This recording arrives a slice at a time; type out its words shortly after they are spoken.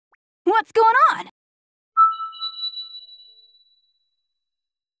What's going on?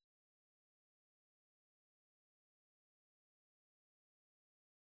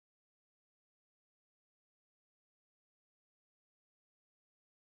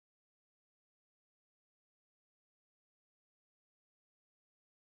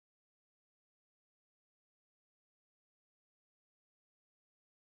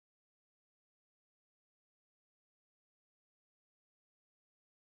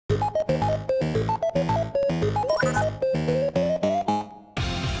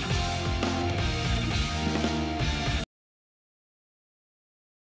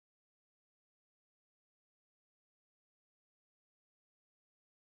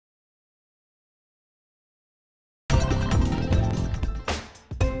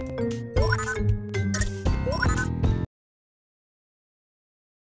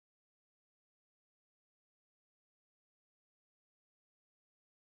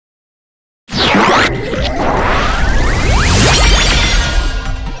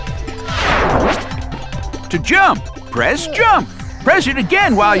 To jump, press jump. Press it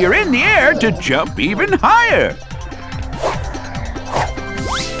again while you're in the air to jump even higher.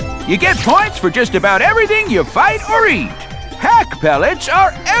 You get points for just about everything you fight or eat. Pack pellets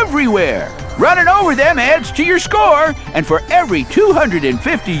are everywhere. Running over them adds to your score, and for every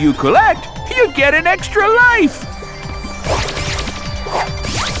 250 you collect, you get an extra life.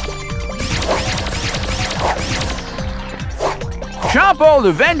 Chomp all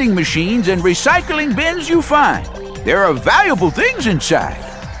the vending machines and recycling bins you find. There are valuable things inside.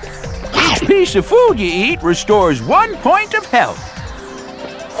 Each piece of food you eat restores 1 point of health.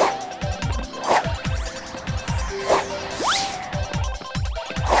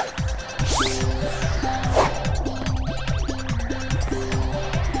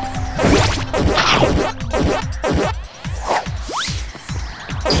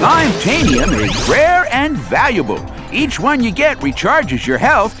 Slimetanium is rare and valuable. Each one you get recharges your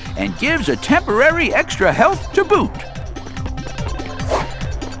health and gives a temporary extra health to boot.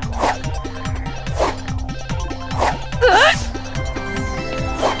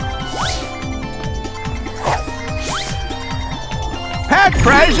 Pack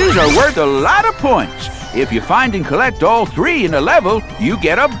prizes are worth a lot of points. If you find and collect all 3 in a level, you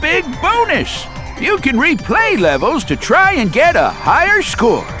get a big bonus. You can replay levels to try and get a higher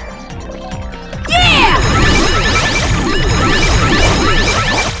score. Yeah!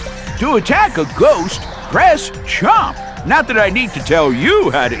 To attack a ghost, press chomp. Not that I need to tell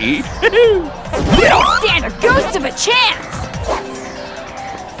you how to eat. You don't stand a ghost of a chance!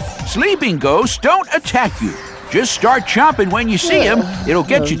 Sleeping ghosts don't attack you. Just start chomping when you see them. It'll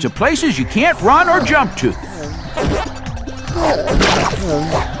get you to places you can't run or jump to.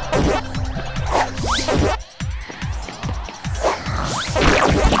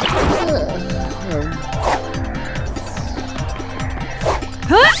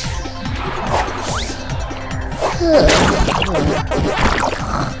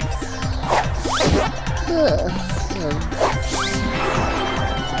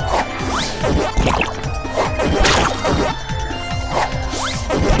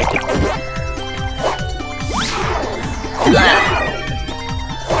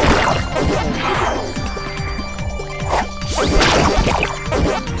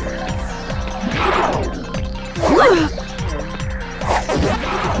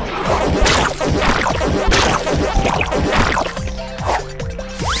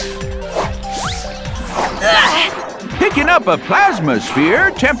 Picking up a plasma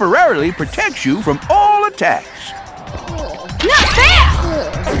sphere temporarily protects you from all attacks. Not bad!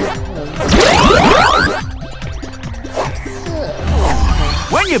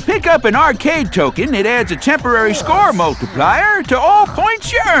 When you pick up an arcade token, it adds a temporary score multiplier to all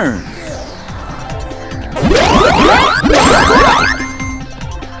points you earn.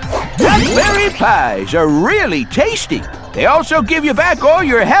 Blackberry pies are really tasty. They also give you back all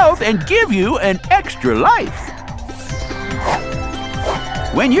your health and give you an extra life.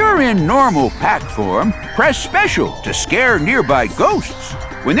 When you're in normal pack form, press special to scare nearby ghosts.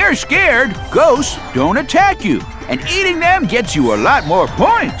 When they're scared, ghosts don't attack you, and eating them gets you a lot more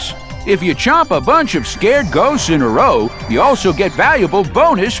points. If you chomp a bunch of scared ghosts in a row, you also get valuable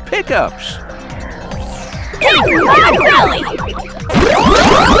bonus pickups.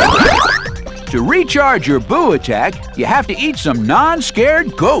 To recharge your boo attack, you have to eat some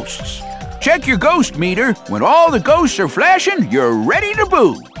non-scared ghosts. Check your ghost meter. When all the ghosts are flashing, you're ready to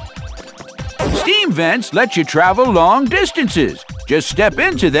boo. Steam vents let you travel long distances. Just step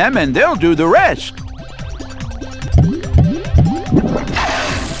into them and they'll do the rest.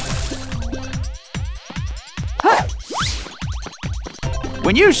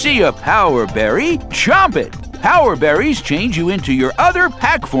 When you see a power berry, chomp it. Power berries change you into your other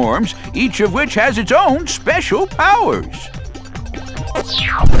Pac forms, each of which has its own special powers.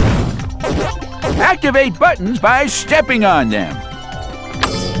 Activate buttons by stepping on them.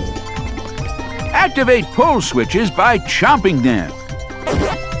 Activate pull switches by chomping them.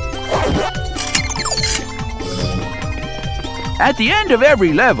 At the end of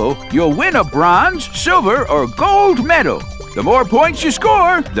every level, you'll win a bronze, silver, or gold medal. The more points you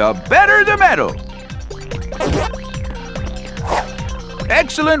score, the better the medal.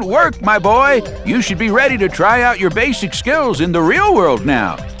 Excellent work, my boy. You should be ready to try out your basic skills in the real world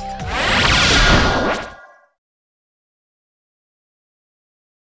now.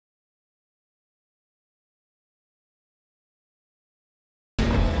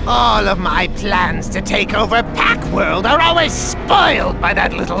 All of my plans to take over Pac-World are always spoiled by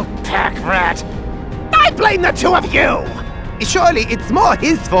that little Pac rat. I blame the two of you! Surely it's more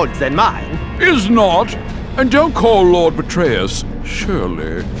his fault than mine. Is not. And don't call Lord Betrayus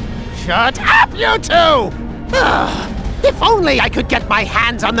Shirley. Shut up, you two! Ugh. If only I could get my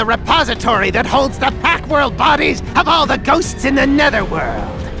hands on the repository that holds the Pac-World bodies of all the ghosts in the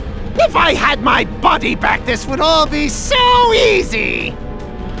Netherworld. If I had my body back, this would all be so easy!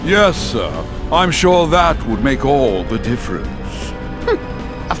 Yes, sir. I'm sure that would make all the difference.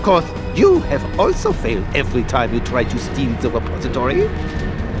 Of course, you have also failed every time you try to steal the repository.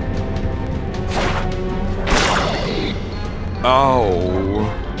 Ow.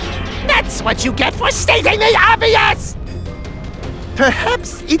 That's what you get for stating the obvious!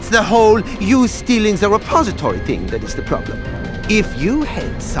 Perhaps it's the whole you stealing the repository thing that is the problem. If you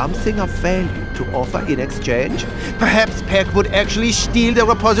had something of value to offer in exchange, perhaps Pac would actually steal the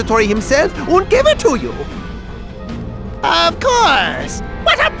repository himself and give it to you. Of course!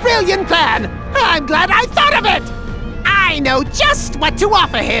 What a brilliant plan! I'm glad I thought of it! I know just what to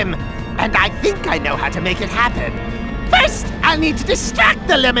offer him, and I think I know how to make it happen. First, I'll need to distract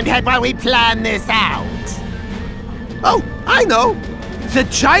the Lemonhead while we plan this out. Oh, I know! The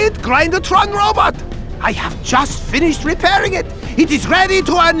giant Grindertron robot! I have just finished repairing it! It is ready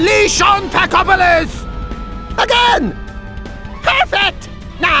to unleash on Pacopolis! Again! Perfect!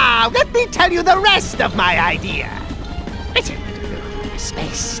 Now, let me tell you the rest of my idea.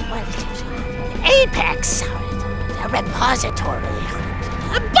 Space, Apex, a repository,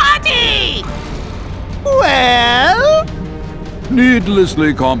 a body! Well?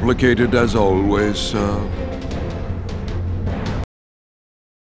 Needlessly complicated as always, sir.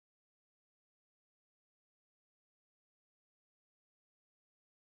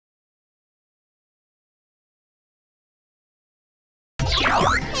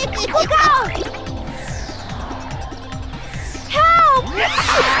 Help!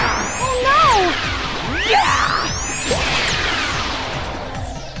 Oh no!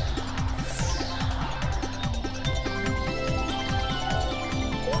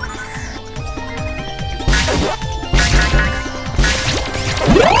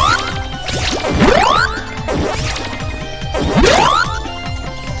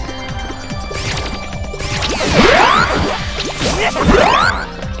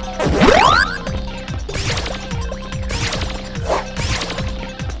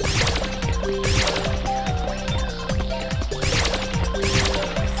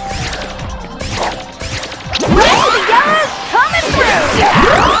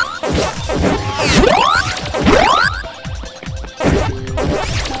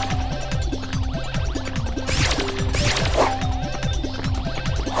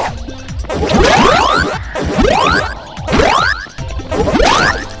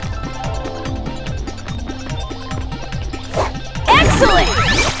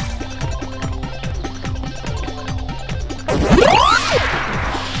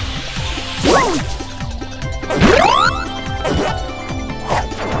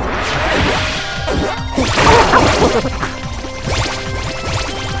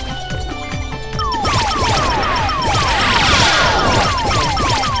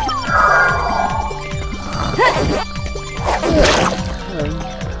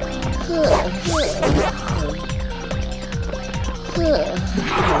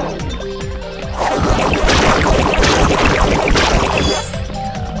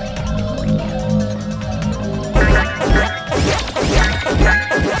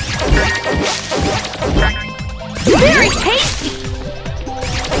 Very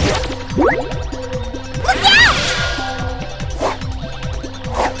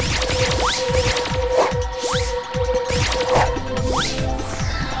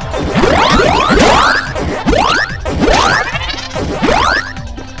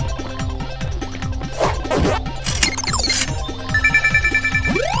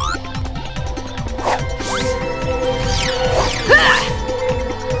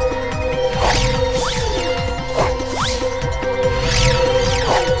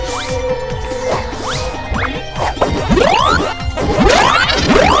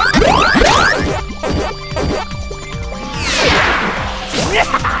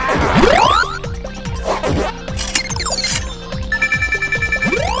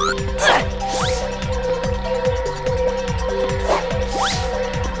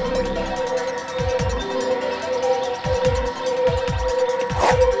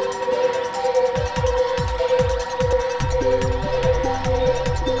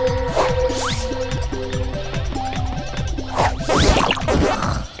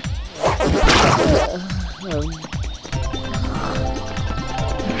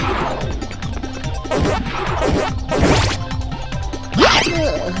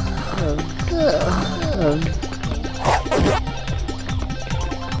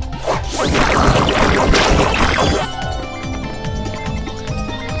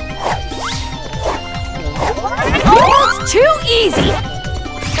easy.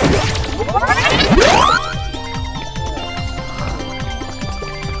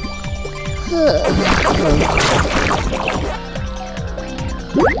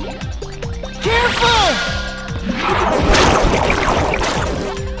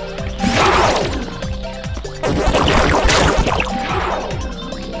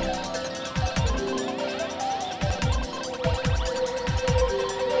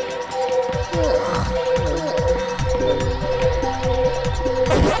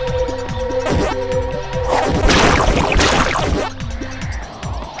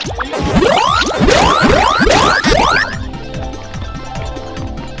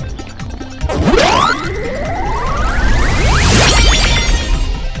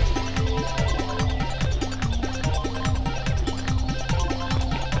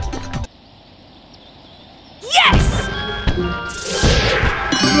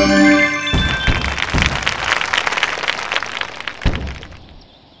 Yes!